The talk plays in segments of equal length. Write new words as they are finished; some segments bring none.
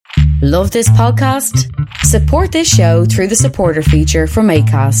Love this podcast? Support this show through the supporter feature from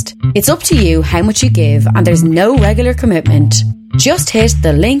Acast. It's up to you how much you give and there's no regular commitment. Just hit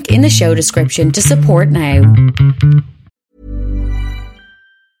the link in the show description to support now.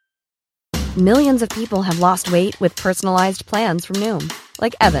 Millions of people have lost weight with personalized plans from Noom.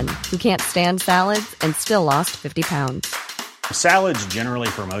 Like Evan, who can't stand salads and still lost 50 pounds. Salads generally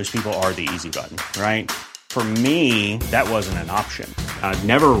for most people are the easy button, right? For me, that wasn't an option. I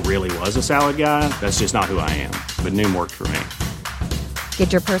never really was a salad guy. That's just not who I am. But Noom worked for me.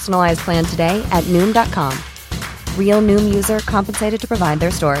 Get your personalized plan today at Noom.com. Real Noom user compensated to provide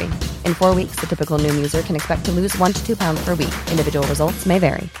their story. In 4 weeks, the typical Noom user can expect to lose 1 to 2 pounds per week. Individual results may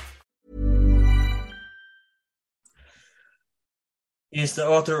vary. He's the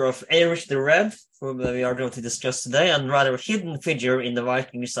author of Eric the Red, whom we are going to discuss today, and rather a hidden figure in the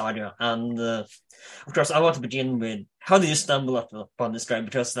Viking saga. And of course, I want to begin with, how did you stumble upon this guy?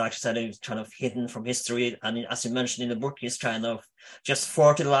 Because, like I said, it's kind of hidden from history, and as you mentioned in the book, it's kind of just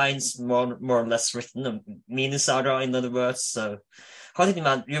 40 lines, more or less written, a mini saga, in other words. So, how did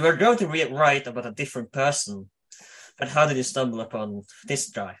you were going to write about a different person, but how did you stumble upon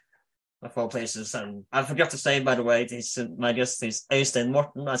this guy? Of all places, and I forgot to say, by the way, my guest is Øystein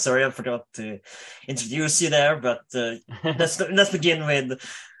Morten. I'm sorry, I forgot to introduce you there, but let's begin with,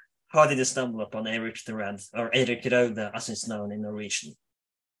 how did you stumble upon Eric the Red, or Erik Raude, as it's known in Norwegian?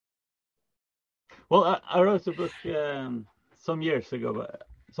 Well, I wrote a book some years ago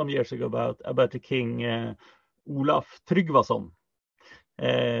about the king Olaf Tryggvason,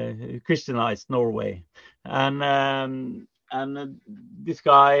 Christianized Norway, and this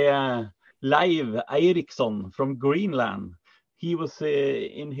guy, Leiv Eiriksson from Greenland, he was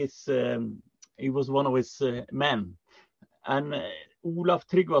he was one of his men. And Olaf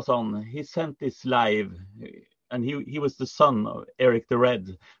Tryggvason, he sent this Leiv, and he was the son of Erik the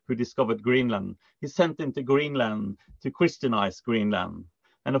Red, who discovered Greenland. He sent him to Greenland to Christianize Greenland.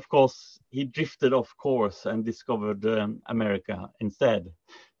 And of course, he drifted off course and discovered America instead.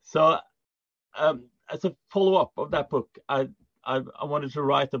 So, as a follow-up of that book, I wanted to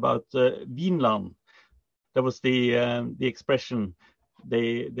write about Vinland. That was the expression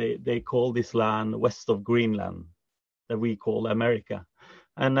they call this land west of Greenland that we call America.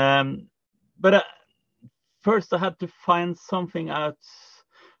 And but first I had to find something out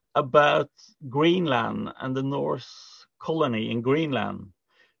about Greenland and the Norse colony in Greenland,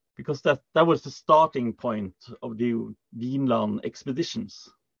 because that was the starting point of the Vinland expeditions.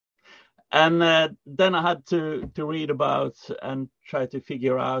 And then I had to read about and try to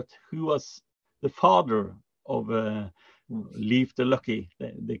figure out who was the father of Leif the Lucky,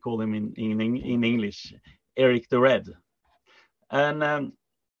 they call him in English, Erik the Red. And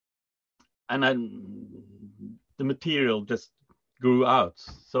the material just grew out.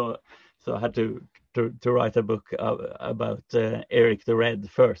 So I had to write a book about Erik the Red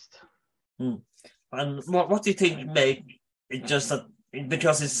first. And what do you think made it just that?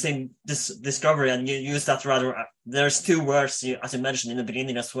 Because it's in this discovery, and you use that rather, there's two words, as you mentioned in the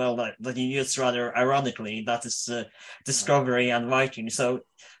beginning as well, that you use rather ironically, that is discovery and Viking. So,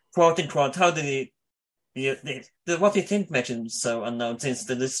 quote unquote, how did what do you think makes it so unknown, since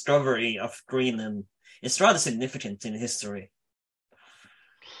the discovery of Greenland is rather significant in history?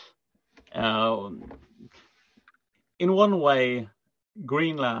 In one way,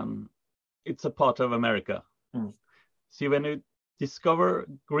 Greenland, it's a part of America. See, when you discover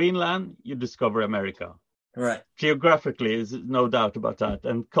Greenland, you discover America. Right. Geographically, is no doubt about that,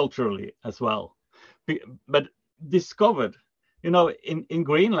 and culturally as well. But discovered, in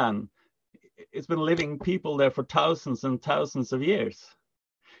Greenland, it's been living people there for thousands and thousands of years.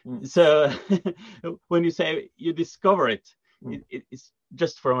 So when you say you discover it, it's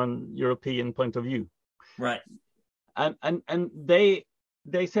just from an European point of view. Right. And they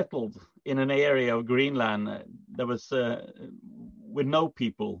settled in an area of Greenland that was with no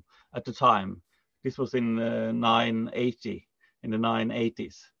people at the time. This was in 980, in the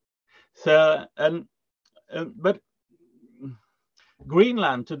 980s. So, but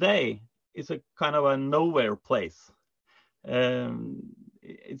Greenland today is a kind of a nowhere place.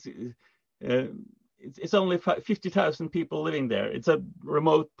 It's only 50,000 people living there. It's a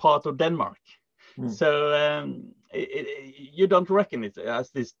remote part of Denmark. So you don't reckon it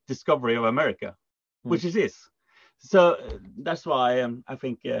as this discovery of America, which it is. So that's why I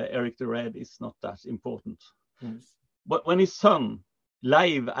think Erik the Red is not that important. But when his son,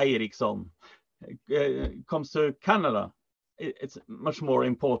 Leiv Eiriksson, comes to Canada, it's much more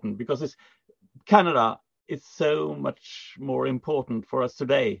important, because Canada is so much more important for us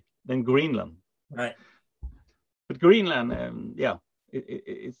today than Greenland. Right. But Greenland,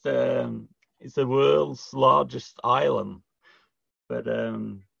 it's the world's largest island, but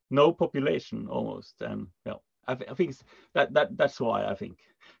no population almost. And I think that's why I think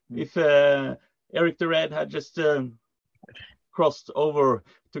if Eric the Red had just crossed over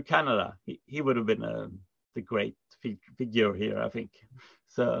to Canada, he would have been the great figure here, I think.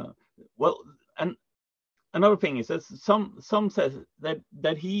 So, well, and another thing is that some says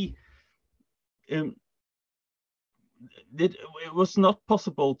that he it was not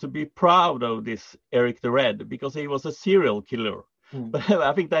possible to be proud of this Eric the Red because he was a serial killer. But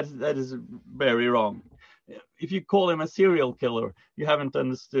I think that is very wrong. If you call him a serial killer, you haven't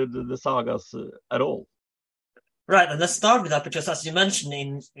understood the sagas at all. Right, and let's start with that because, as you mentioned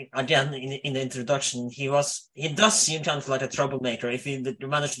in the introduction, he does seem kind of like a troublemaker. If you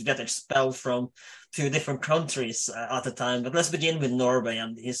managed to get expelled from 2 different countries at the time, but let's begin with Norway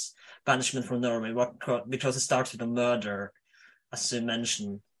and his banishment from Norway. Because it starts with a murder, as you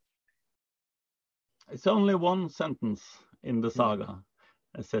mentioned. It's only one sentence in the saga.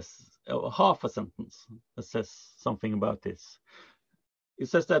 It says half a sentence. It says something about this. It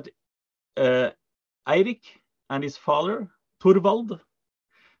says that Eirik and his father, Thorvald,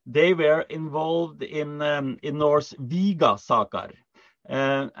 they were involved in Norse Viga-sakar.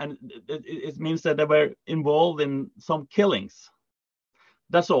 And it means that they were involved in some killings.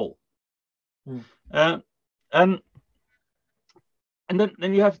 That's all. And then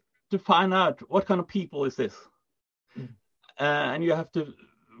you have to find out what kind of people is this. And you have to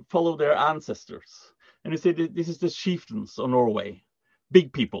follow their ancestors. And you say this is the chieftains of Norway,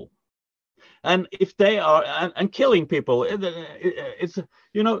 big people. And if they are and killing people, it's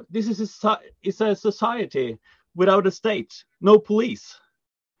this is a society without a state, no police.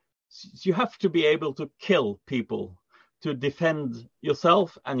 So you have to be able to kill people to defend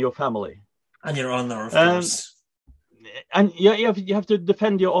yourself and your family and your honor, of course. And you have to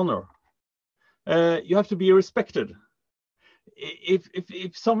defend your honor. You have to be respected.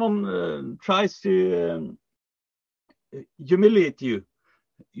 If someone tries to humiliate you,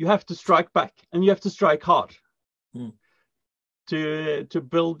 you have to strike back, and you have to strike hard to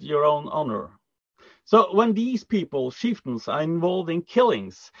build your own honor. So when these people, chieftains, are involved in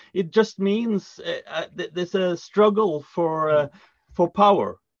killings, it just means there's a struggle for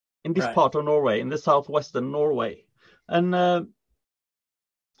power in this part of Norway, in the southwestern Norway, and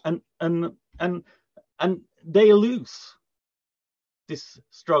they lose this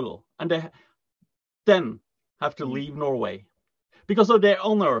struggle, and they then have to leave Norway. Because of their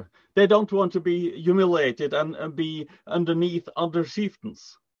honor, they don't want to be humiliated and be underneath other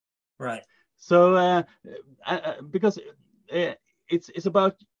chieftains. Right. So, because it's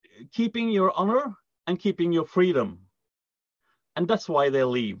about keeping your honor and keeping your freedom, and that's why they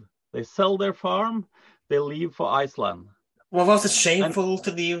leave. They sell their farm. They leave for Iceland. Well, was it shameful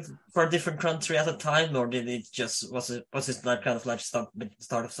to leave for a different country at the time, or did it just was it like kind of like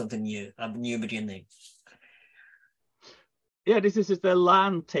start of something new, a new beginning? Yeah, this is the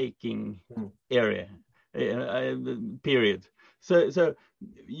land taking area period. So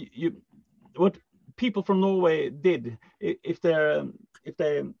you what people from Norway did if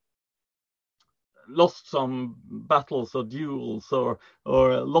they lost some battles or duels or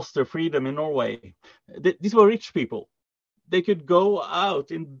lost their freedom in Norway, these were rich people. They could go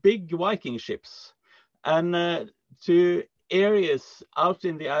out in big Viking ships and to areas out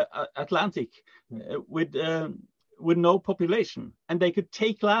in the Atlantic with no population, and they could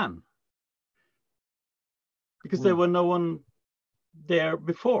take land because there were no one there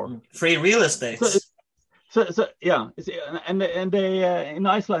before. Free real estate. So yeah, and they in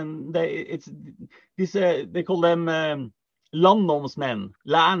Iceland they call them landnomsmenn,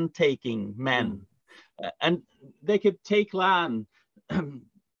 land taking men, and they could take land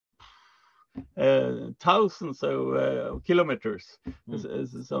thousands of kilometers,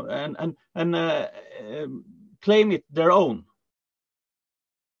 so, and claim it their own,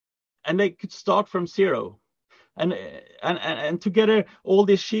 and they could start from zero, and together all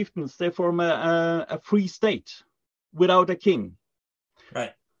these chieftains, they form a free state without a king,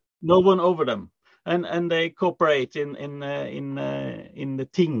 right? No one over them, and they cooperate in the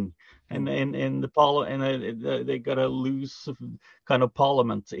ting and in the parliament, and they got a loose kind of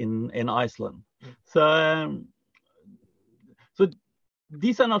parliament in Iceland. So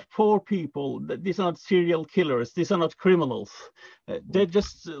these are not poor people. These are not serial killers. These are not criminals. They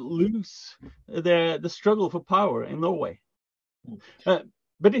just lose the struggle for power in Norway. But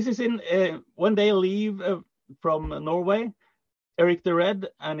this is when they leave from Norway, Eric the Red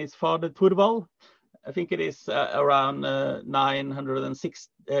and his father Thorvald, I think it is around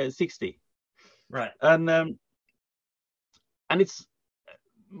 960. Right. And it's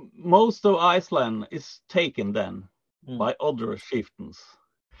most of Iceland is taken then by other chieftains.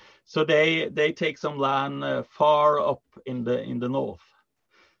 So they take some land far up in the north,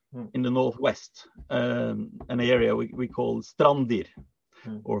 in the northwest, an area we call Strandir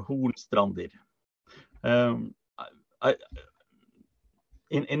or Holstrandir.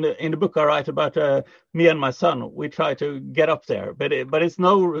 In the book I write about me and my son, we try to get up there, but it's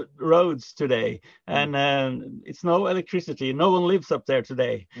no roads today, and it's no electricity. No one lives up there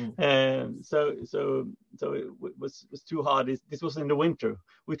today, so it was too hard. This was in the winter.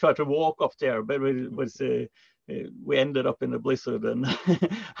 We tried to walk up there, but we ended up in a blizzard, and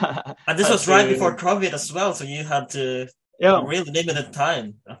and this was right before COVID as well, so you had to really limited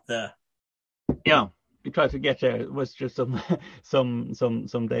time up there. Yeah. We tried to get there. It was just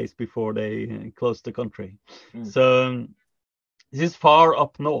some days before they closed the country. So this is far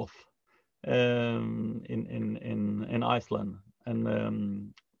up north in Iceland,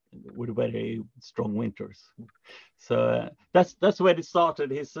 and with very strong winters. So that's where it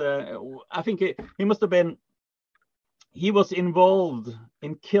started. His I think he must have been. He was involved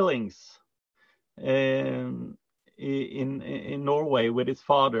in killings. In Norway with his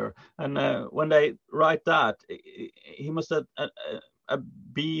father, and when they write that, he must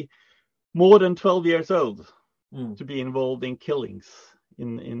be more than 12 years old to be involved in killings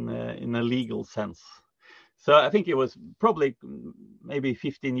in a legal sense. So I think he was probably maybe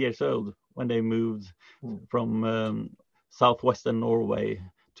 15 years old when they moved from southwestern Norway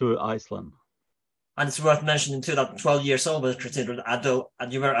to Iceland. And it's worth mentioning too that 12 years old was considered adult,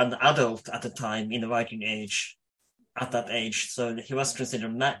 and you were an adult at the time in the Viking Age. At that age, so he was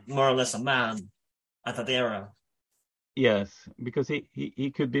considered more or less a man at that era. Yes, because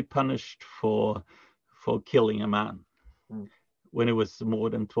he could be punished for killing a man when he was more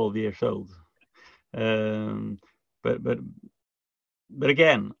than 12 years old. But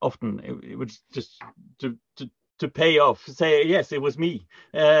again, often it was just to pay off. Say yes, it was me,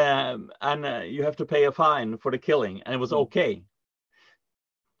 and you have to pay a fine for the killing, and it was okay.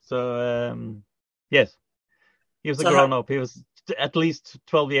 So yes. He was a grown-up. He was at least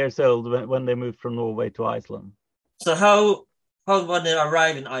 12 years old when they moved from Norway to Iceland. So how when they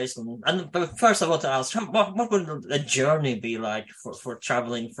arrived in Iceland? But first I want to ask, what would the journey be like for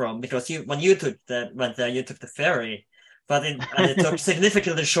traveling from? Because when you went there, you took the ferry, but it took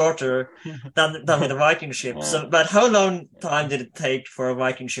significantly shorter than with a Viking ship. So, but how long time did it take for a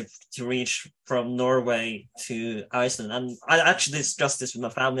Viking ship to reach from Norway to Iceland? And I actually discussed this with my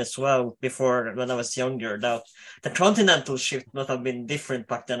family as well before when I was younger. Now, the continental shift must have been different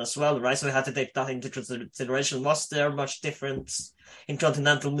back then as well, right? So we had to take that into consideration. Was there much difference in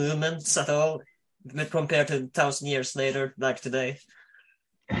continental movements at all compared to 1,000 years later, like today?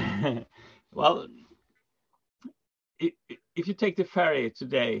 Well, if you take the ferry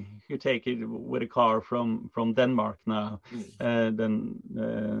today, you take it with a car from Denmark now, then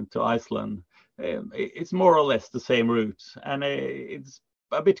to Iceland. It's more or less the same route, and it's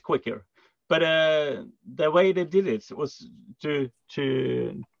a bit quicker. But the way they did it was to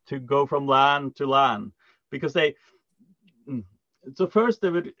go from land to land, because so first they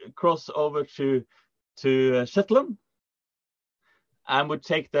would cross over to Shetland, and would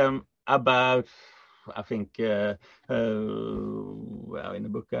take them about, I think, well, in the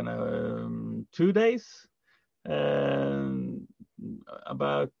book, 2 days,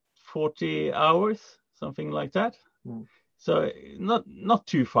 about 40 hours, something like that. So not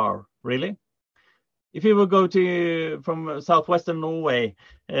too far, really. If you will go from southwestern Norway,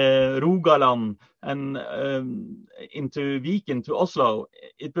 Rogaland, and into Viken to Oslo,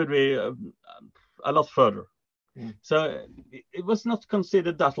 it would be a lot further. So it was not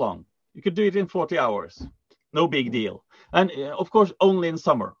considered that long. You could do it in 40 hours. No big deal. And of course, only in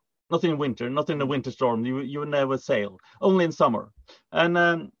summer, not in winter, not in the winter storm. You would never sail, only in summer. And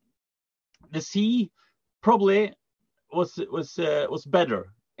the sea probably was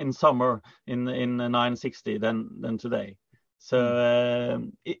better in summer in 960 than today. So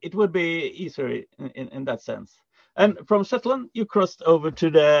it would be easier in that sense. And from Shetland, you crossed over to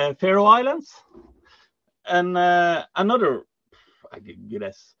the Faroe Islands, and another, I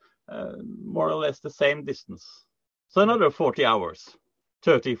guess, more or less the same distance. So another 40 hours,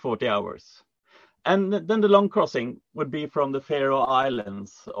 40 hours. And then the long crossing would be from the Faroe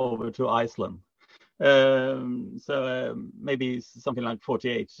Islands over to Iceland. So maybe something like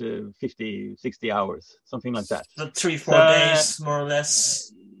 48, 50, 60 hours, something like that. So 3-4 days, more or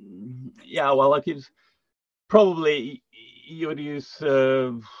less. Yeah, well, I could probably, you would use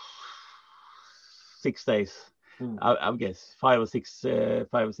 6 days. I would guess 5 or 6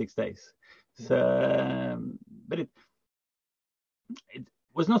 days. So, but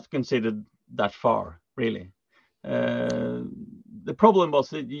was not considered that far, really. The problem was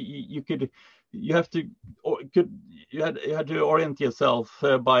that you had to orient yourself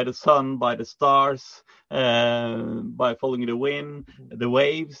by the sun, by the stars, by following the wind, the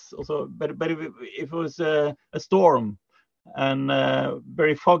waves. Also, but if it was a storm and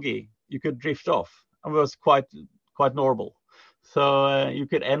very foggy, you could drift off. And it was quite normal. So you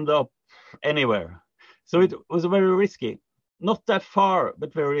could end up anywhere. So it was very risky. Not that far,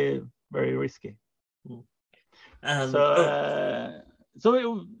 but very, very risky. But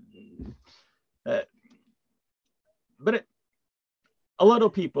a lot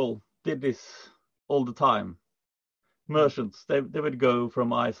of people did this all the time. Merchants, they would go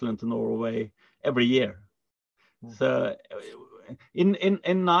from Iceland to Norway every year. So in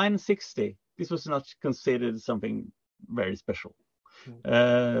 960, this was not considered something very special,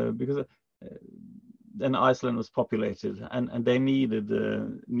 because then Iceland was populated, and they needed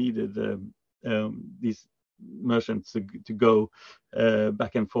these merchants to go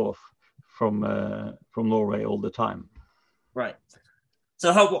back and forth from Norway all the time. Right.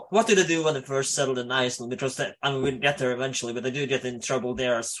 So what did they do when they first settled in Iceland? Because we'll get there eventually, but they do get in trouble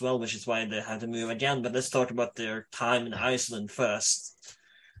there as well, which is why they have to move again. But let's talk about their time in Iceland first.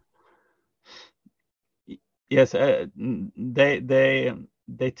 Yes, they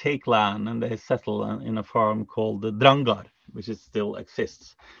take land and they settle in a farm called Drangar, which still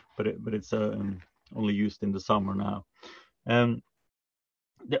exists, but it's only used in the summer now.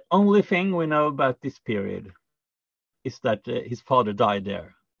 The only thing we know about this period is that his father died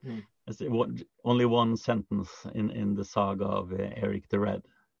there. There's only one sentence in the saga of Eric the Red.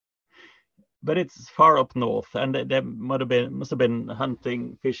 But it's far up north, and they must have been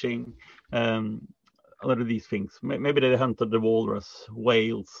hunting, fishing, a lot of these things. Maybe they hunted the walrus,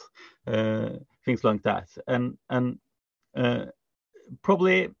 whales, things like that, and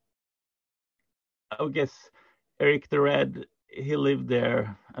probably, I would guess, Eric the Red, he lived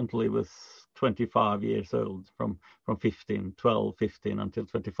there until he was 25 years old, from 15 until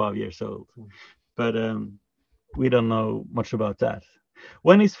 25 years old. But we don't know much about that.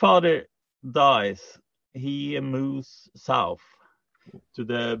 When his father dies, he moves south to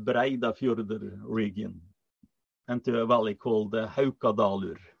the Breidafjordur region and to a valley called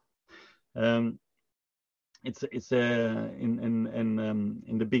Haukadalur. It's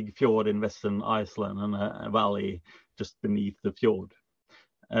in the big fjord in western Iceland, and a valley just beneath the fjord.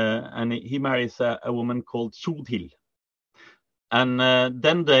 And he marries a woman called Sudhild. And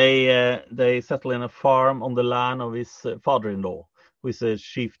then they settle in a farm on the land of his father-in-law, who is a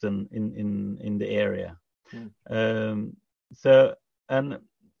chieftain in the area.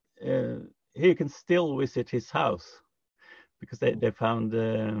 Here you can still visit his house, because they found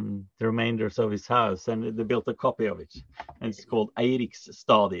the remainders of his house, and they built a copy of it, and it's called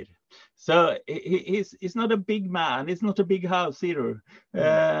Eiríksstaðir. So he's not a big man. It's not a big house either,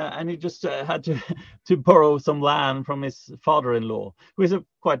 and he just had to borrow some land from his father-in-law, who is a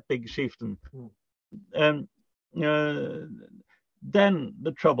quite big chieftain. Then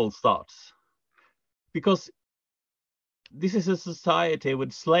the trouble starts, because this is a society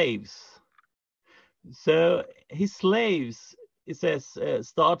with slaves. So his slaves, it says,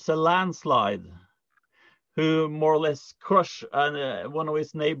 starts a landslide, who more or less crush one of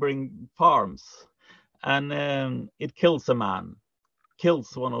his neighboring farms, and it kills one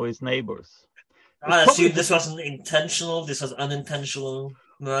of his neighbors. I assume this wasn't intentional. This was unintentional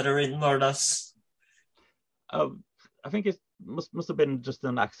murders. I think it must have been just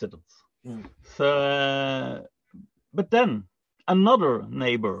an accident. So, but then another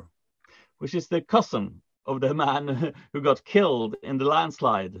neighbor, which is the cousin of the man who got killed in the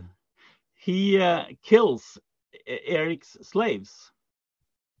landslide, he kills Eric's slaves.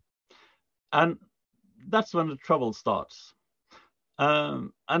 And that's when the trouble starts.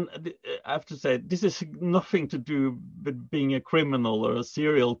 And I have to say, this is nothing to do with being a criminal or a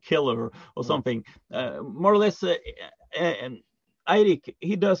serial killer or something. More or less, Eirik,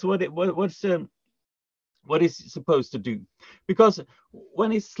 he does what he's supposed to do. Because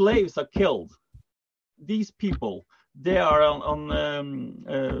when his slaves are killed, these people, they are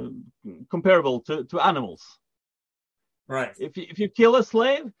comparable to animals. Right. If you kill a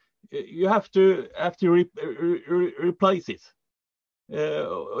slave, you have to replace it.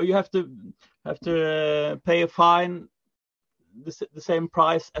 You have to pay a fine, the same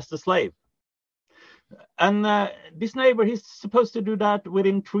price as the slave. And this neighbor, he's supposed to do that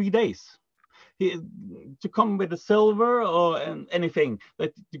within 3 days. To come with a silver or anything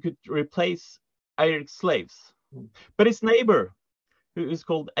that you could replace Eirik's slaves. But his neighbor, who is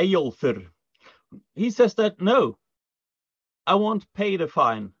called Eyjolfur, he says that no, I won't pay the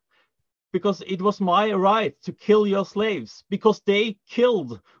fine, because it was my right to kill your slaves, because they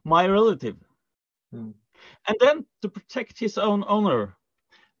killed my relative. Mm. And then, to protect his own honor,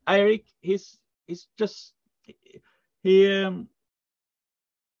 Eirik, it's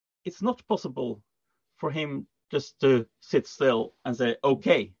not possible for him just to sit still and say,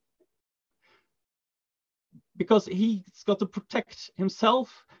 okay. Because he's got to protect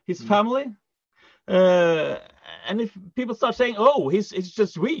himself, his family. And if people start saying, oh, he's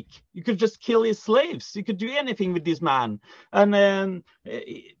just weak, you could just kill his slaves, you could do anything with this man. And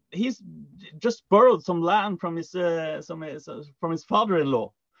he's just borrowed some land from his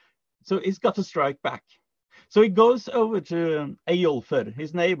father-in-law. So he's got to strike back. So he goes over to Eyjolfur,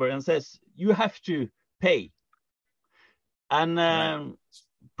 his neighbor, and says, you have to pay. And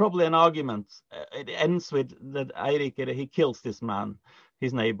probably an argument. It ends with that Eirik, he kills this man,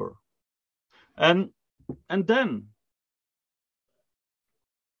 his neighbor. And then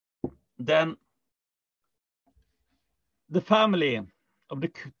the family of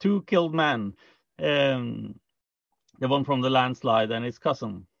the two killed men, the one from the landslide and his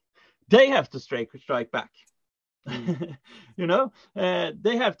cousin, they have to strike back. You know,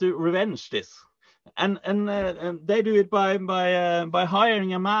 they have to revenge this. And they do it by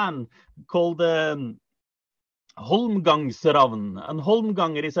hiring a man called Holmgangsravn. And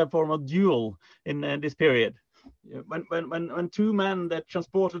Holmganger is a form of duel in this period. When two men that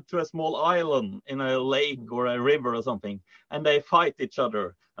transported to a small island in a lake or a river or something, and they fight each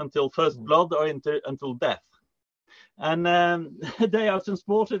other until first blood or until death. And they are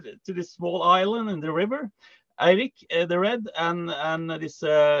transported to this small island in the river. Eirik the Red and this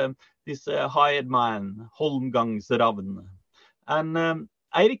hired man, Holmgangsravn. And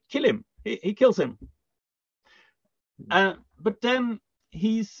Eirik kills him. He kills him. But then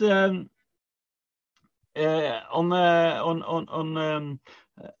he's on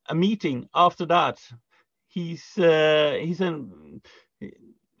a meeting after that. He's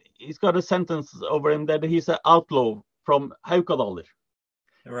got a sentence over him that he's an outlaw from Haukadalur.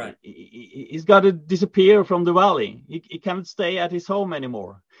 Right. He's got to disappear from the valley. He can't stay at his home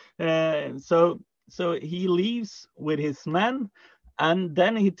anymore. So he leaves with his men, and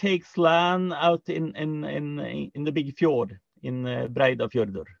then he takes land out in the big fjord in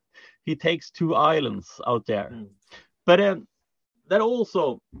Breidafjordur. He takes 2 islands out there. But that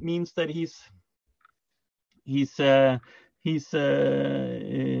also means that he's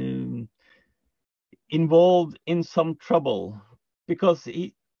involved in some trouble, because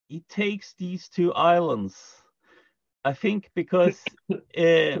he takes these 2 islands, I think, because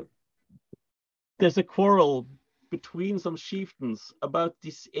there's a quarrel between some chieftains about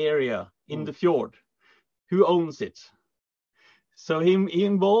this area in the fjord, who owns it. So he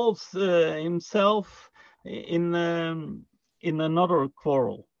involves himself in another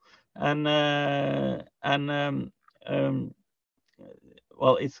quarrel, and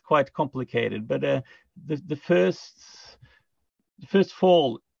well, it's quite complicated. But the first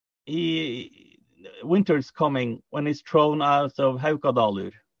fall, winter's coming when he's thrown out of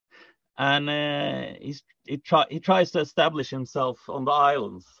Haukadalur, and he tries to establish himself on the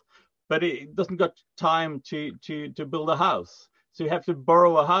islands, but he doesn't got time to build a house. So you have to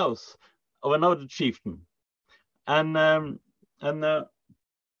borrow a house of another chieftain, and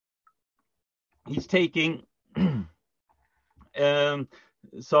he's taking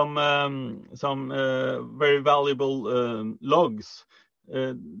some very valuable logs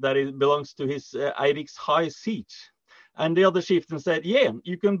that belongs to his Eirik's high seat. And the other chieftain said, yeah,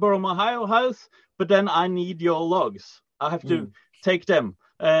 you can borrow my house, but then I need your logs. I have to take them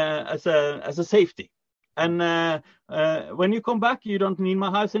as a safety. And when you come back, you don't need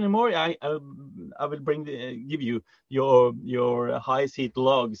my house anymore. I will give you your high seat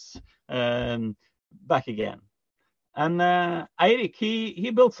logs back again. And Eirik,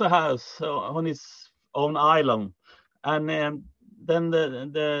 he builds a house on his own island, and then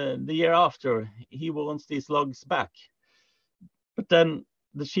the year after, he wants these logs back. But then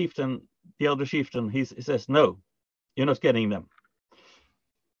the other chieftain, he says, no, you're not getting them.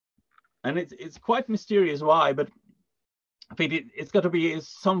 And it's quite mysterious why, but I think it's got to be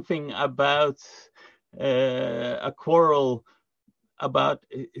something about a quarrel about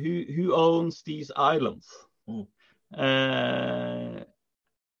who owns these islands. But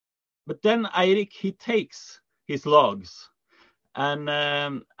then Eirik, he takes his logs, and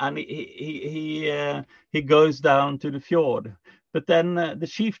he goes down to the fjord. But then the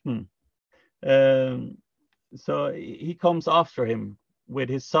chieftain, so he comes after him with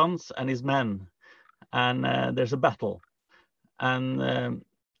his sons and his men, and there's a battle, and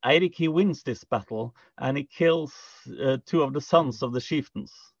Eirik, he wins this battle, and he kills 2 of the sons of the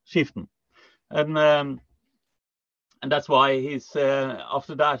chieftain, and that's why he's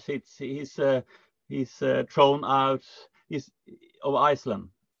after that he's thrown out of Iceland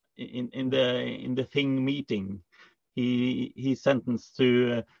in the Thing meeting. He's sentenced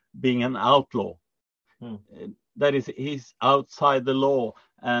to being an outlaw. That is, he's outside the law,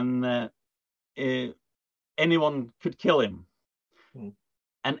 and anyone could kill him.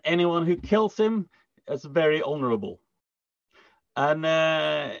 And anyone who kills him is very honorable. And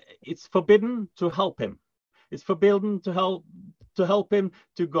it's forbidden to help him. It's forbidden to help him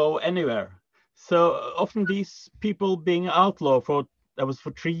to go anywhere. So often these people being outlawed for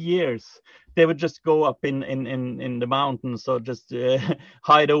 3 years, they would just go up in the mountains, or just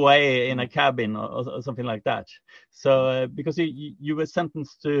hide away in a cabin or something like that. So because you were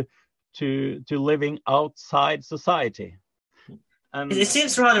sentenced to living outside society. And it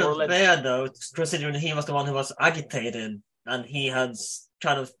seems rather fair, though, considering he was the one who was agitated, and he had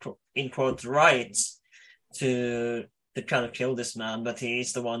kind of, in quote, rights to kind of kill this man, but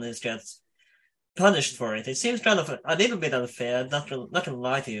he's the one who gets punished for it. It seems kind of a little bit unfair, not gonna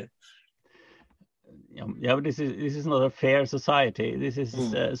lie to you. Yeah, but this is not a fair society. This is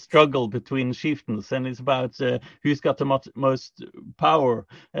a struggle between chieftains, and it's about who's got the most power,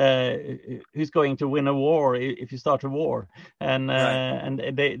 who's going to win a war if you start a war, and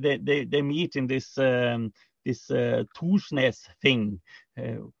they meet in this Torsnes thing,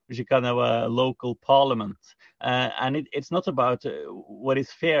 which is kind of a local parliament, and it's not about what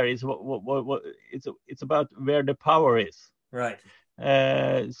is fair. It's what it's about where the power is. Right.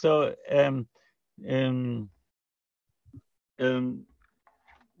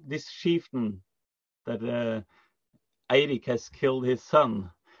 This chieftain that Eirik has killed his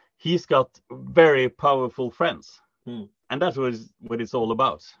son, he's got very powerful friends, and that was what it's all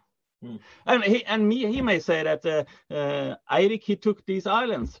about. And he may say that Eirik, he took these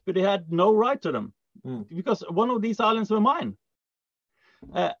islands, but he had no right to them because one of these islands were mine,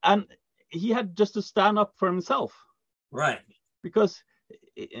 and he had just to stand up for himself, right? Because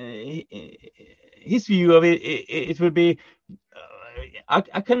his view of it would be, I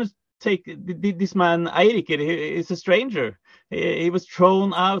cannot take this man Eirik. He's a stranger. He was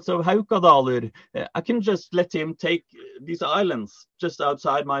thrown out of Haukadalur. I can just let him take these islands just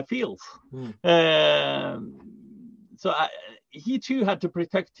outside my fields. So he too had to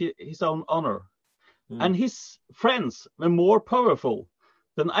protect his own honor, and his friends were more powerful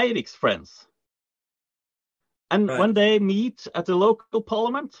than Eirik's friends. And when they meet at the local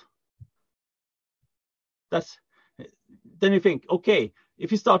parliament, then you think, okay,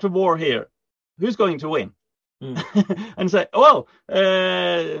 if you start a war here, who's going to win? And say, well,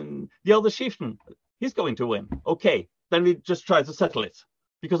 the other chieftain, he's going to win. Okay, then we just try to settle it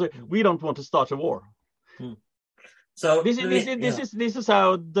because we don't want to start a war. So this is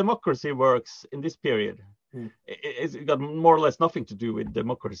how democracy works in this period. It's got more or less nothing to do with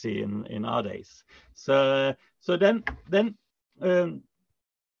democracy in our days. So then the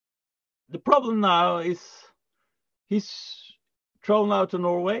problem now is he's thrown out of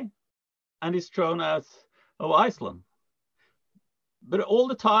Norway and he's thrown out of Iceland. But all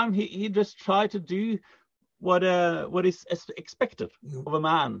the time he just tried to do what is expected of a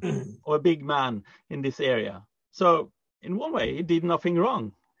man or a big man in this area. So in one way he did nothing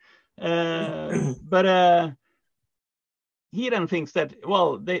wrong. But he then thinks that,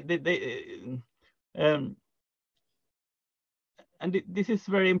 well, and this is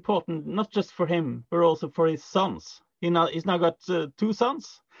very important, not just for him, but also for his sons. He's now got 2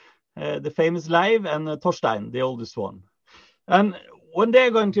 sons, the famous Leiv and Thorstein, the oldest one. And when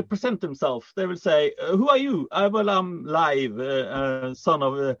they're going to present themselves, they will say, "Who are you?" "Well, I'm Leiv, son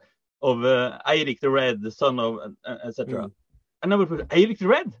of Eirik the Red, the son of etc." And I would put Eirik the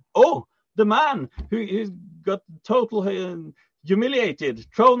Red. Oh, the man who got total humiliated,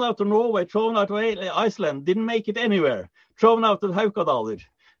 thrown out of Norway, thrown out of Iceland, didn't make it anywhere, thrown out of Haukadalur.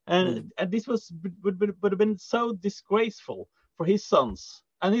 And this would have been so disgraceful for his sons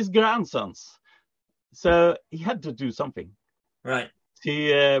and his grandsons. So he had to do something. Right.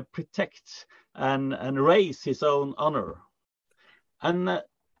 To protect and raise his own honor. And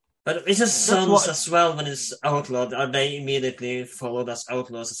but is his sons as well, when it's outlawed, are they immediately followed as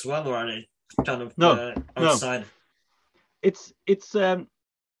outlaws as well, or are they kind of outside? No. It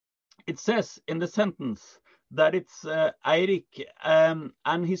says in the sentence that it's Eirik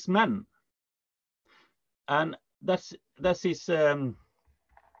and his men, and that's his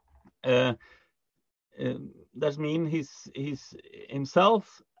that means he's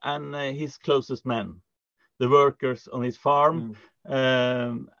himself and his closest men. the workers on his farm,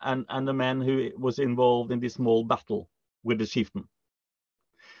 and the man who was involved in this small battle with the chieftain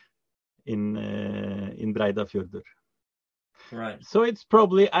in Breidafjordur. Right. So it's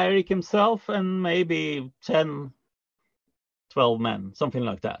probably Eirik himself and maybe 10, 12 men, something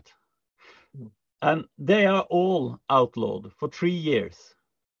like that. And they are all outlawed for 3 years.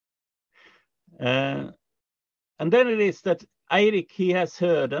 And then it is that Eirik, he has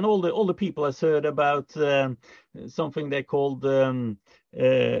heard, and all the people has heard about something they called the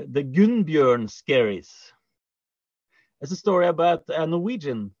Gunnbjørn skerries. It's a story about a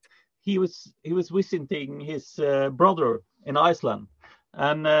Norwegian. He was visiting his brother in Iceland,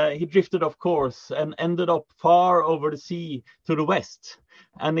 and he drifted off course and ended up far over the sea to the west,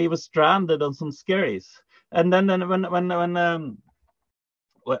 and he was stranded on some skerries. And then when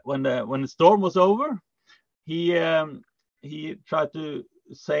the storm was over, he tried to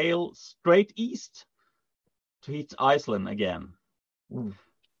sail straight east to hit Iceland again.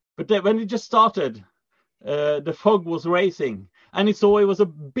 But then, when he just started, the fog was racing, and he saw it was a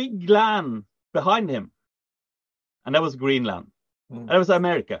big land behind him, and that was Greenland. And that was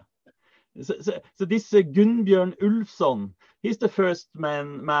America. So this Gunnbjørn Ulfsson, he's the first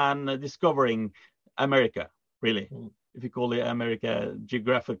man discovering America, really, if you call it America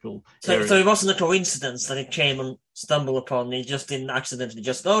geographical area. So it wasn't a coincidence that he came and stumbled upon. He just didn't accidentally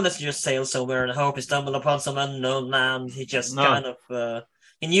let's just sail somewhere and hope he stumbled upon some unknown land. He just kind of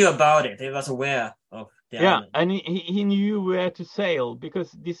he knew about it. He was aware of the island. And he knew where to sail,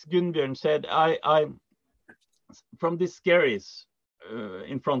 because this Gunnbjørn said, I from this skerries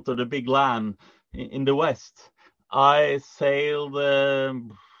in front of the big land in the west, I sailed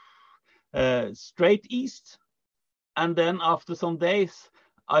straight east, and then after some days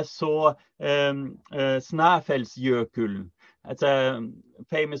I saw Snæfellsjökull. It's a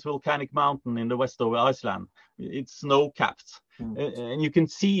famous volcanic mountain in the west of Iceland. It's snow-capped, and you can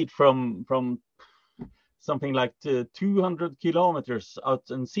see it from something like 200 kilometers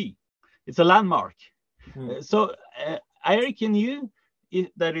out in sea. It's a landmark. So Eirik knew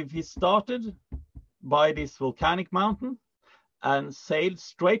that if he started by this volcanic mountain and sailed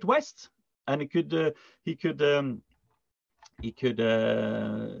straight west, and he could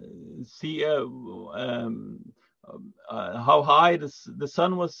see how high the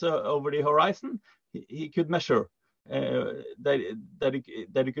sun was over the horizon. He could measure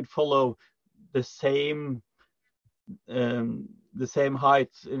that he could follow the same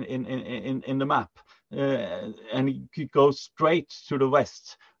height in the map, and he could go straight to the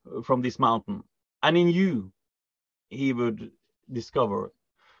west from this mountain, and he knew he would discover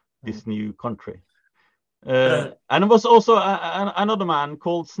this new country. And it was also another man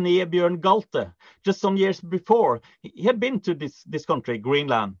called Snæbjørn Galte. Just some years before, he had been to this country,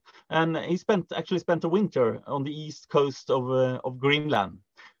 Greenland, and he actually spent a winter on the east coast of Greenland.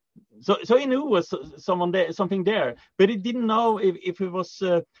 So he knew was something there, but he didn't know if it was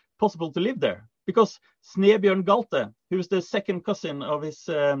possible to live there, because Snæbjørn Galte, who was the second cousin of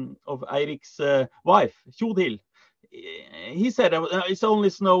Eirik's wife, Tjodhild, he said it's only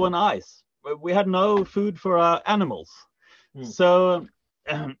snow and ice. We had no food for our animals. So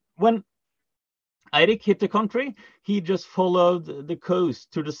when Eirik hit the country, he just followed the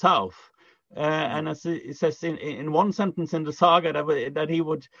coast to the south. And as it says in one sentence in the saga, that he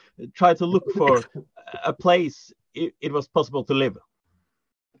would try to look for a place it was possible to live.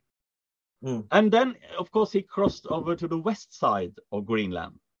 And then, of course, he crossed over to the west side of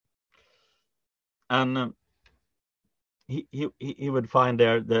Greenland. And he would find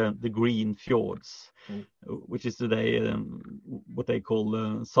there the green fjords, which is today what they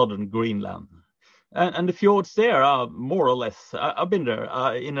call southern Greenland. And the fjords there are more or less, I've been there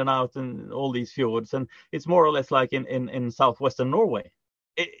in and out in all these fjords, and it's more or less like in southwestern Norway.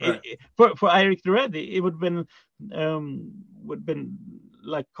 For Eirik the Red, it would have been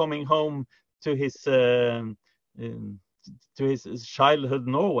like coming home to his childhood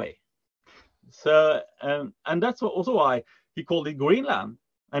Norway. So and that's also why he called it Greenland,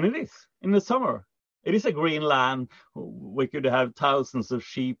 and it is in the summer. It is a green land. We could have thousands of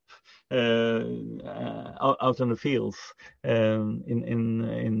sheep out in the fields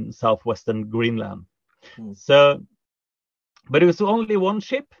in southwestern Greenland. So, but it was only one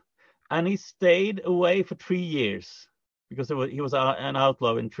ship, and he stayed away for 3 years because he was an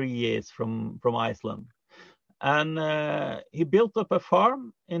outlaw in 3 years from Iceland. And he built up a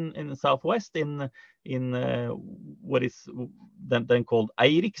farm in the southwest in what is then called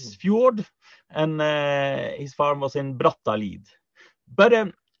Eiriksfjord, and his farm was in Brattalid.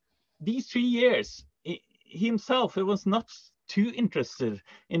 But these 3 years, he himself was not too interested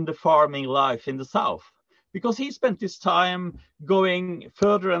in the farming life in the south, because he spent his time going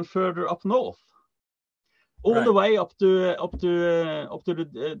further and further up north, all the way up to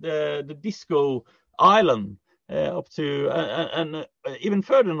the Disco Island, up to and even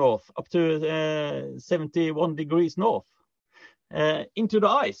further north, up to 71 degrees north, into the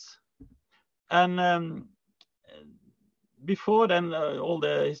ice. And before then, all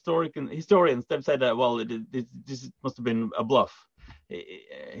the historians they've said that, well, this must have been a bluff.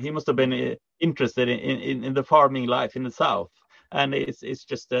 He must have been interested in the farming life in the south, and it's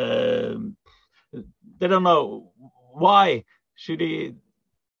just they don't know why should he,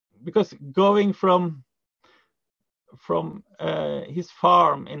 because going from his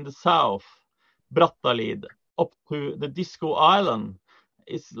farm in the south, Brattalid, up to the Disco Island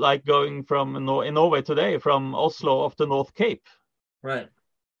is like going from in Norway today, from Oslo up to North Cape. Right.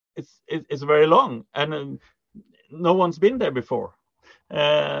 It's very long, and no one's been there before.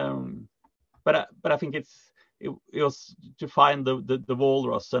 But I think it was to find the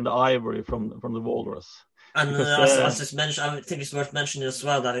walrus and the ivory from the walrus. And as it's mentioned, I think it's worth mentioning as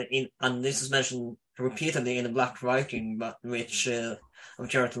well that and this is mentioned repeatedly in the Black Viking, but which I'm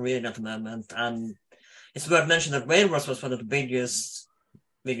currently reading at the moment. And it's worth mentioning that Whalers was one of the biggest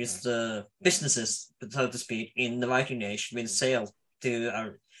businesses, so to speak, in the Viking Age, with sale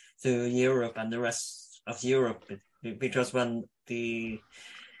to Europe and the rest of Europe, because when the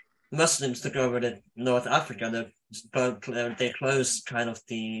Muslims took over the North Africa, they closed kind of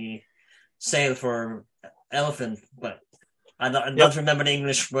the sale for elephant, but I don't remember the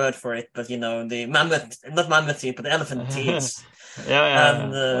English word for it, but the not mammoth teeth, but the elephant teeth.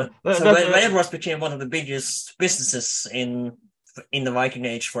 And so Whalers became one of the biggest businesses in the Viking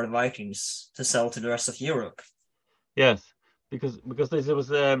Age for the Vikings to sell to the rest of Europe. Yes, because this was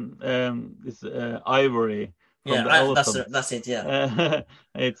this ivory. That's it. Yeah,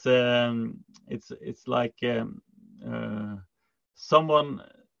 it's like someone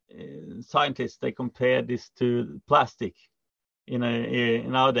scientists they compare this to plastic in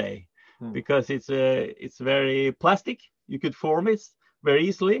our day, because it's very plastic. You could form it very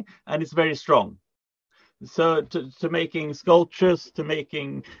easily, and it's very strong. So to making sculptures, to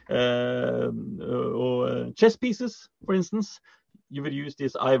making or chess pieces, for instance, you would use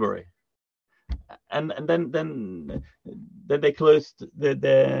this ivory. And then they closed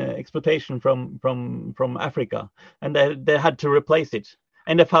the exploitation from Africa, and they had to replace it.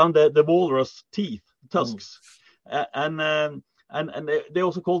 And they found the walrus teeth, tusks, and they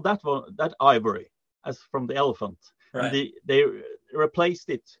also called that ivory, as from the elephant. Right. And they replaced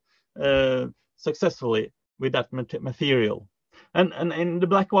it successfully with that material. And in the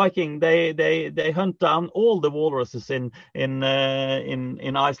Black Viking, they hunt down all the walruses in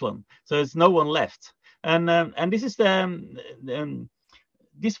Iceland, so there's no one left. And this is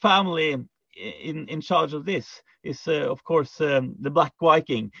this family in charge of this is of course the Black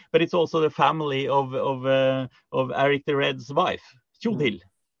Viking, but it's also the family of Eric the Red's wife, Tjodhild.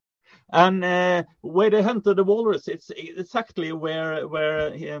 And where they hunted the walrus, it's exactly where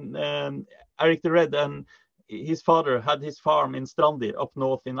Eric the Red and his father had his farm in Strandir up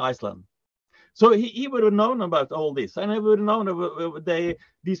north in Iceland. So he would have known about all this, and he would have known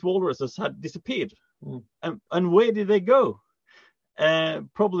these walruses had disappeared. And where did they go?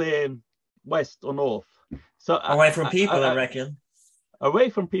 Probably west or north. So away from people, I reckon. Away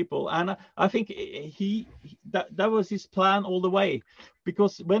from people, and I think that was his plan all the way,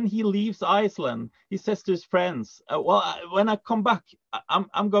 because when he leaves Iceland, he says to his friends, when I come back,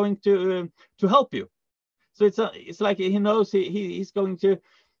 I'm going to help you. So it's like he knows he's going to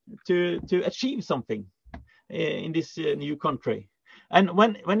achieve something in this new country. And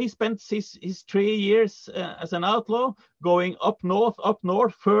when he spent his 3 years as an outlaw, going up north,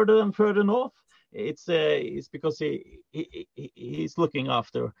 further and further north, it's because he's looking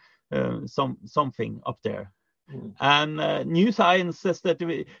after something up there. And new science says that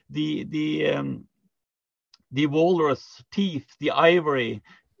the walrus teeth, the ivory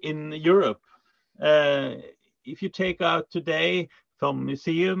in Europe, if you take out today from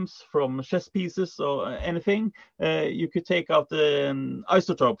museums, from chess pieces or anything, you could take out the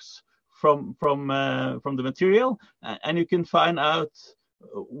isotopes from the material, and you can find out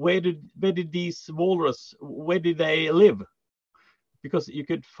where did these walrus, where did they live, because you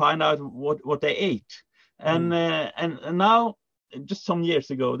could find out what they ate. And now, just some years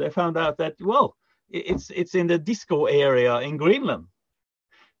ago, they found out that it's in the Disco area in Greenland,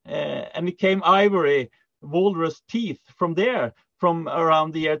 and it came ivory walrus teeth from there from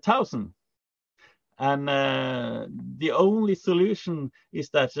around the year 1000. And the only solution is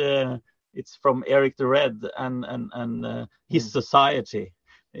that it's from Eric the Red and his society,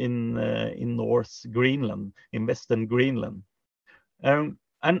 in North Greenland, in Western Greenland. And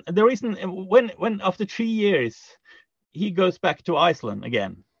the reason, when after 3 years, he goes back to Iceland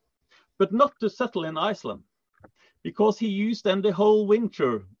again, but not to settle in Iceland, because he used then the whole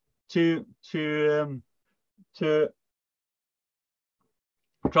winter to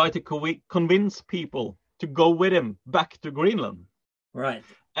try to convince people to go with him back to Greenland. Right.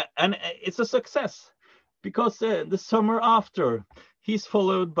 And it's a success, because the summer after, he's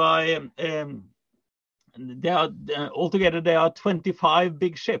followed by altogether there are 25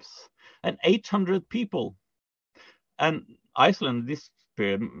 big ships and 800 people. And Iceland this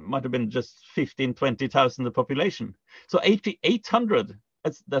period might have been just 20,000 the population. So 800,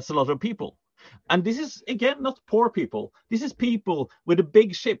 that's a lot of people. And this is, again, not poor people. This is people with the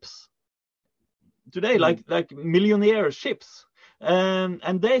big ships today, like millionaire ships.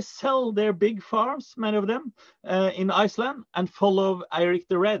 And they sell their big farms, many of them, in Iceland, and follow Eirik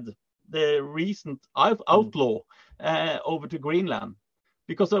the Red, the recent outlaw, over to Greenland,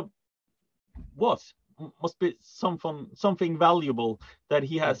 because of what must be something valuable that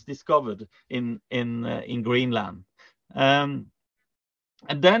he has discovered in Greenland. And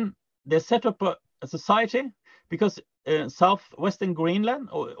then they set up a society, because southwestern Greenland,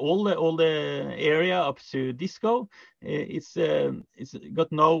 all the area up to Disco, it's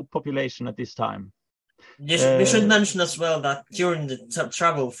got no population at this time. We should mention as well that during the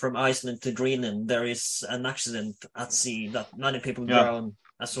travel from Iceland to Greenland, there is an accident at sea that many people drown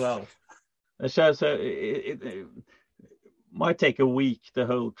as well. So it might take a week, the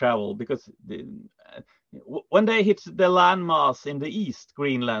whole travel, because when they hit the landmass in the east,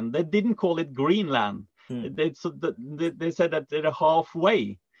 Greenland, they didn't call it Greenland. They said that they're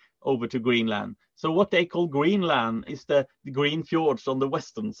halfway over to Greenland. So what they call Greenland is the green fjords on the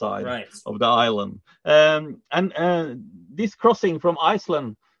western side of the island. And this crossing from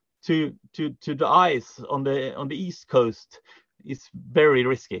Iceland to the ice on the east coast is very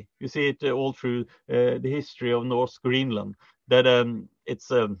risky. You see it all through the history of North Greenland, that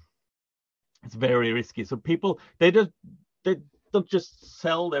it's very risky. So people, they don't just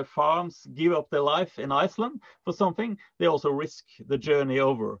sell their farms, give up their life in Iceland for something. They also risk the journey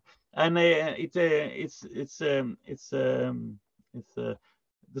over. And it's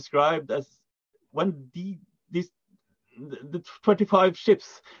described as when the 25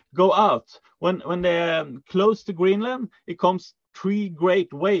 ships go out, when they're close to Greenland, it comes 3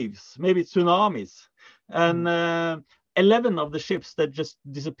 great waves, maybe tsunamis, and 11 of the ships that just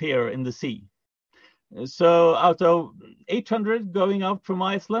disappear in the sea. So out of 800 going out from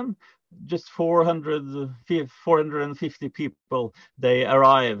Iceland, just 450 people, they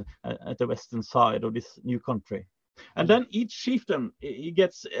arrive at the western side of this new country. And then each chieftain, he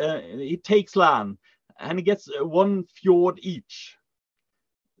takes land, and he gets 1 fjord each.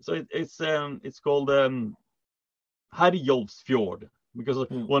 So it's called Herjolfs Fjord, because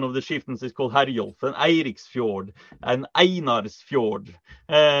one of the chieftains is called Herjolf, and Eiriks Fjord, and Einars Fjord.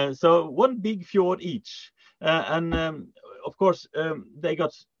 So 1 big fjord each. And of course, they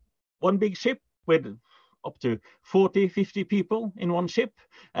got 1 big ship with up to 40, 50 people in 1 ship,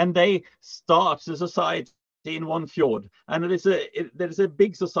 and they start the society in 1 fjord. And there is a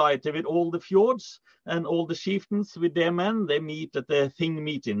big society with all the fjords, and all the chieftains with their men, they meet at the Thing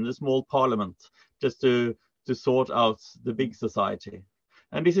meeting, the small parliament, just to sort out the big society.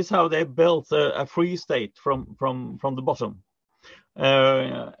 And this is how they built a free state from the bottom.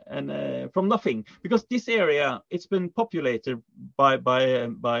 And from nothing, because this area, it's been populated by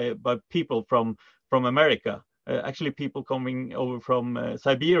people from America, actually people coming over from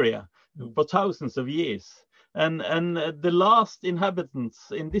Siberia for thousands of years. And the last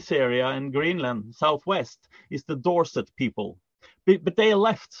inhabitants in this area in Greenland, southwest, is the Dorset people, but they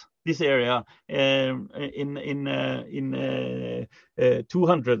left this area in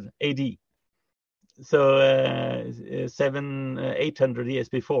 200 AD. So 800 years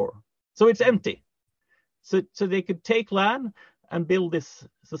before. So it's empty. So they could take land and build this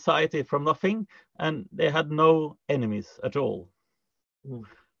society from nothing, and they had no enemies at all,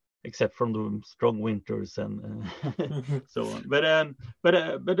 except from the strong winters and so on. But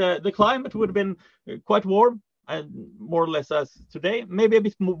the climate would have been quite warm, and more or less as today, maybe a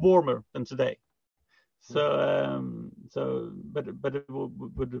bit more warmer than today. So but it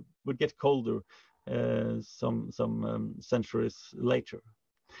would get colder some centuries later.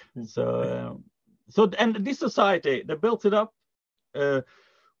 So and this society, they built it up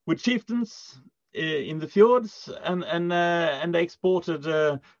with chieftains in the fjords, and they exported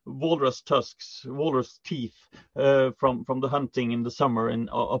walrus tusks, walrus teeth from the hunting in the summer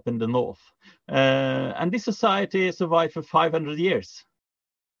up in the north. And this society survived for 500 years.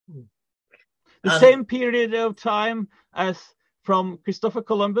 The same period of time as from Christopher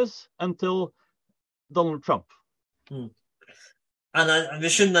Columbus until Donald Trump. And we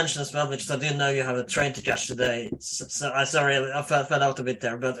should mention as well, because I do know you have a train to catch today. So I sorry, I fell out a bit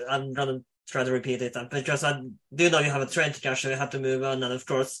there, but I'm gonna try to repeat it. Because I do know you have a train to catch, so we have to move on. And of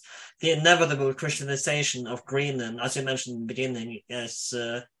course, the inevitable Christianization of Greenland, as you mentioned in the beginning, is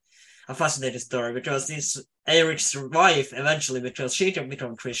a fascinating story. Because Eric's wife eventually, because she can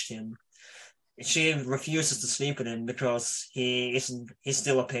become Christian, she refuses to sleep with him because he's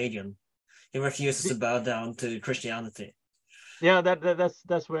still a pagan. He refuses to bow down to Christianity. Yeah,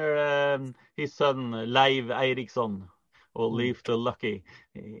 that's where his son Leiv Eiriksson, or Leif the Lucky,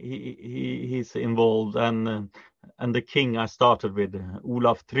 he's involved, and the king I started with,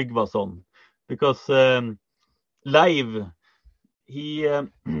 Olaf Tryggvason, because Leiv,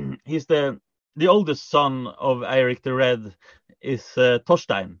 he's the oldest son of Eric the Red, is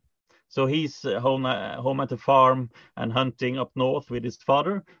Thorstein. So he's home at the farm and hunting up north with his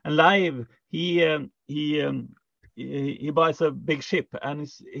father. And Leiv, he buys a big ship and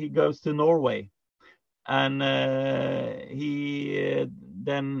he goes to Norway, and he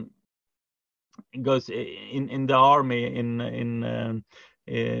then goes in the army in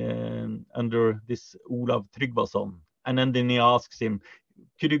under this Olav Tryggvason, and then he asks him,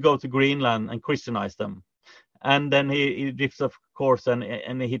 could you go to Greenland and Christianize them? And then he drifts off course and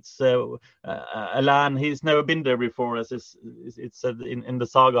he hits a land he's never been there before, as it's said in the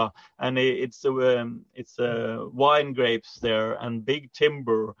saga. And it's wine grapes there, and big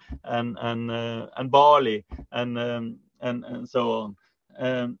timber, and barley, and so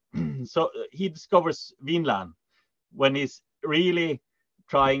on. So he discovers Vinland when he's really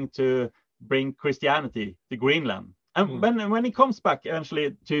trying to bring Christianity to Greenland. And when he comes back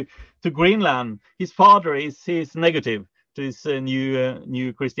eventually to Greenland, his father is negative to this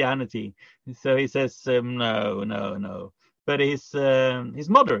new Christianity. So he says no. But his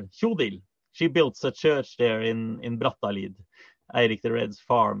mother, Tjodil, she built a church there in Brattalid, Eirik the Red's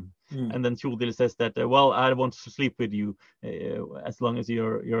farm. And then Tjodil says that well, I want to sleep with you as long as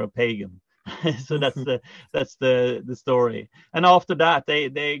you're a pagan. So that's the story. And after that,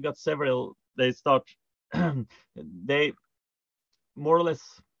 they got several. They start. They more or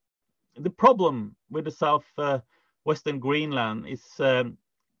less, the problem with the south western Greenland is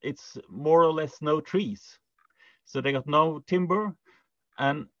it's more or less no trees, so they got no timber,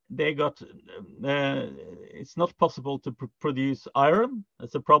 and they got it's not possible to produce iron.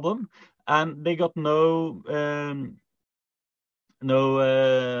 That's a problem, and they got no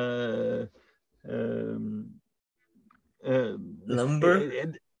lumber.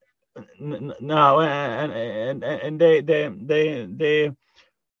 No, and they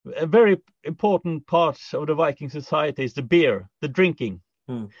a very important part of the Viking society is the beer, the drinking,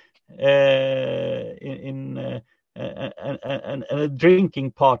 and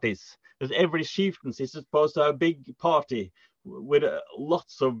drinking parties. Because every chieftain is supposed to have a big party with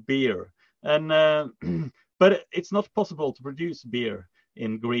lots of beer, and but it's not possible to produce beer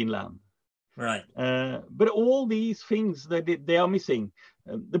in Greenland. Right. But all these things they are missing.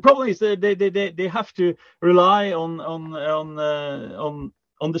 The problem is that they have to rely on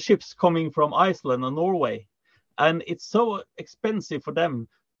the ships coming from Iceland and Norway, and it's so expensive for them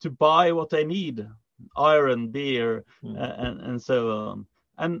to buy what they need, iron, beer, and so on.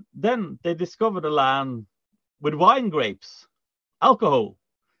 And then they discovered a land with wine grapes, alcohol,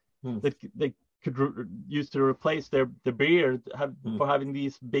 that they could use to replace the beer for having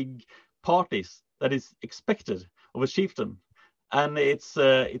these big parties that is expected of a chieftain. And it's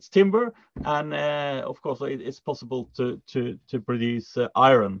timber, and of course it's possible to produce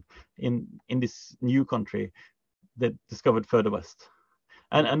iron in this new country that discovered further west,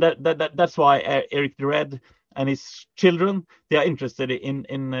 and that's why Eric the Red and his children, they are interested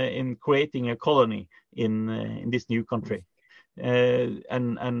in creating a colony in this new country, and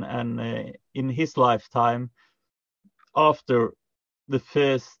in his lifetime, after the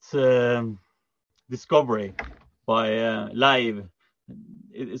first discovery by Leiv,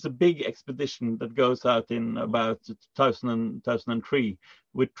 it's a big expedition that goes out in about 2003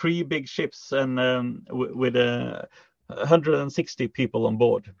 with 3 big ships and with 160 people on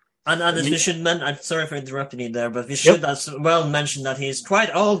board. And we should I'm sorry for interrupting you there, but we should as well mention that he's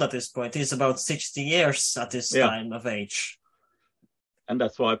quite old at this point. He's about 60 years at this time of age. And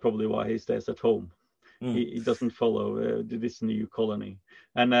that's probably why he stays at home. He doesn't follow this new colony,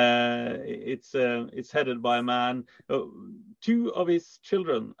 and it's headed by a man. 2 of his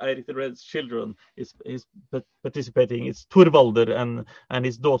children, Eirik the Red's children, is participating. It's Thorvaldur and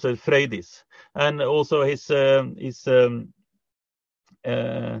his daughter Frøydis, and also his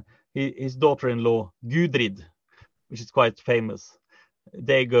his daughter-in-law Gudrid, which is quite famous.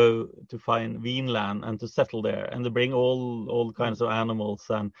 They go to find Vinland and to settle there, and they bring all kinds of animals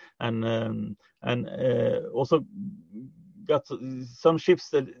and also got some ships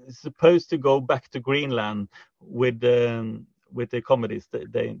that is supposed to go back to Greenland with the commodities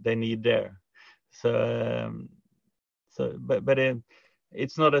that they need there. But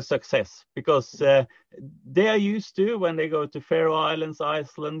it's not a success because they are used to, when they go to Faroe Islands,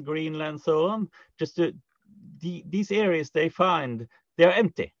 Iceland, Greenland, so on, these areas they find, they're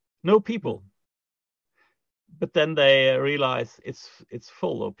empty, no people. But then they realize it's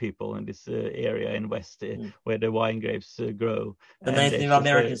full of people in this area in West where the wine grapes grow. The Native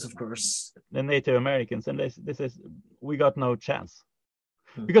Americans, of course. The Native Americans, and they say we got no chance.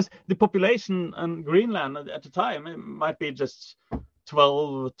 Because the population in Greenland at the time, it might be just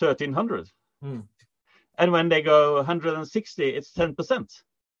 1,300. And when they go 160, it's 10%.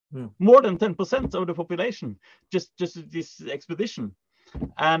 More than 10% of the population, just this expedition.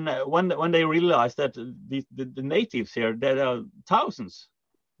 And when they realized that the natives here, there are thousands,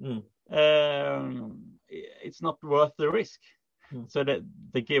 it's not worth the risk. So that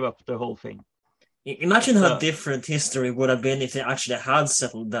they gave up the whole thing. Imagine how different history would have been if they actually had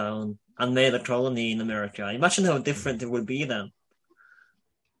settled down and made a colony in America. Imagine how different it would be then.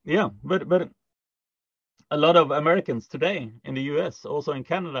 Yeah, but a lot of Americans today in the US, also in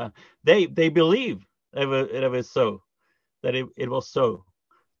Canada, they believe it was so, that it was so,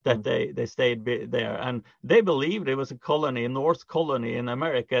 that they stayed there, and they believed it was a colony, a Norse colony in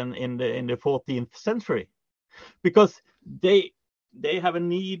America in the 14th century, because they have a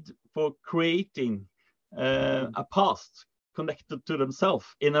need for creating a past connected to themselves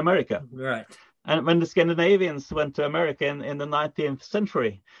in America. Right. And when the Scandinavians went to America in the 19th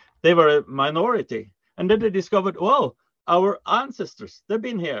century, they were a minority. And then they discovered, well, our ancestors, they've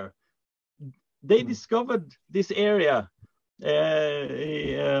been here. They discovered this area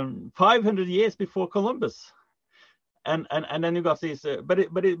 500 years before Columbus. And then you got these, but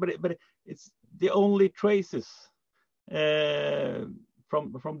it's the only traces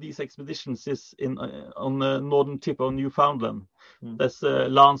from these expeditions is on the northern tip of Newfoundland. That's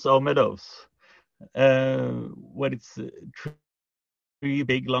L'Anse aux Meadows, where it's 3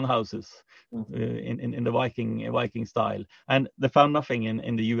 big longhouses in the Viking style, and they found nothing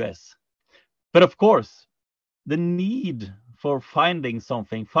in the US. But of course, the need for finding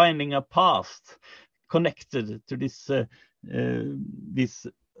something, finding a past connected to this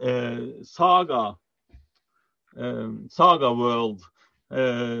saga world,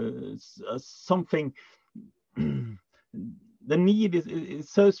 something. The need is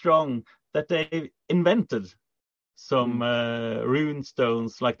so strong that they invented some rune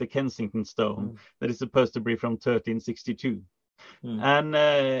stones, like the Kensington stone, that is supposed to be from 1362, and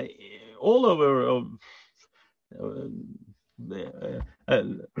all over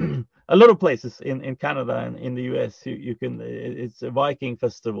a lot of places in Canada and in the US, you can, it's Viking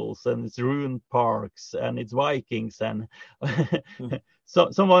festivals and it's rune parks and it's Vikings, and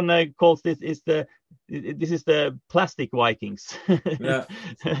so someone calls this is the plastic Vikings. Yeah.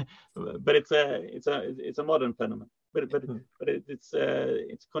 But it's a modern phenomenon, but it's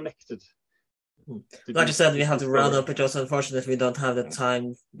connected. Like you said, we have to round up because unfortunately we don't have the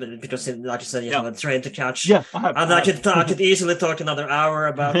time. Because, like you said, you have a train to catch. Yeah, I could easily talk another hour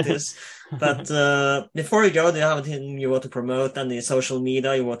about this. But before you go, do you have anything you want to promote? Any social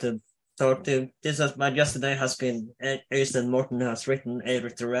media you want to talk to? My guest today has been Øystein Morten, who has written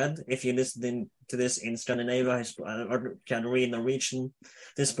Eirik the Red. If you're listening to this in Scandinavia or can read Norwegian,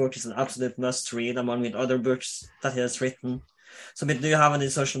 this book is an absolute must-read, among with other books that he has written. So, do you have any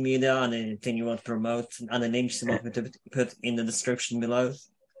social media, anything you want to promote, any links you want me to put in the description below?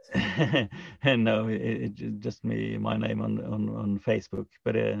 No, it's just my name on Facebook.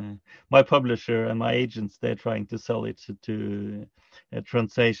 But my publisher and my agents, they're trying to sell it to a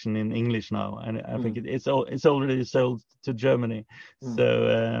translation in English now, and I think it's already sold to Germany. So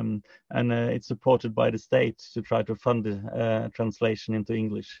and it's supported by the state to try to fund the translation into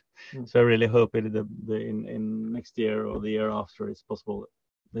English. So I really hope in next year or the year after it's possible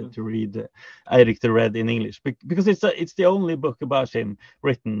to read Eirik the Red in English, because it's the only book about him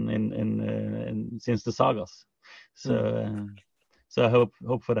written in since the sagas. So so I hope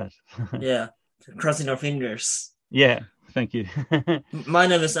for that. Yeah, crossing our fingers. Yeah, thank you. My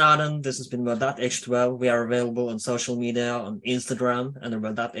name is Adam. This has been About That H12. We are available on social media, on Instagram and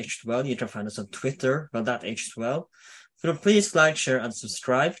About That H12. You can find us on Twitter, About That H12. So please like, share, and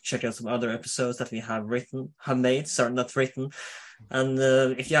subscribe. Check out some other episodes that we have made. And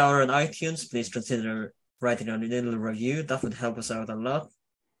if you are on iTunes, please consider writing a little review. That would help us out a lot.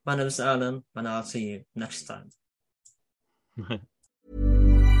 My name is Alan, and I'll see you next time.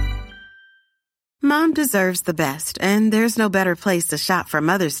 Mom deserves the best, and there's no better place to shop for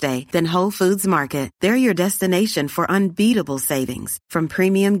Mother's Day than Whole Foods Market. They're your destination for unbeatable savings, from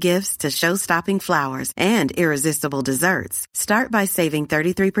premium gifts to show-stopping flowers and irresistible desserts. Start by saving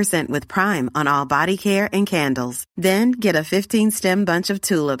 33% with Prime on all body care and candles. Then get a 15-stem bunch of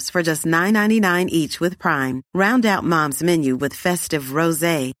tulips for just $9.99 each with Prime. Round out Mom's menu with festive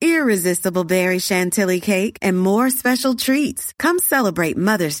rosé, irresistible berry chantilly cake, and more special treats. Come celebrate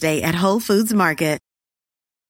Mother's Day at Whole Foods Market.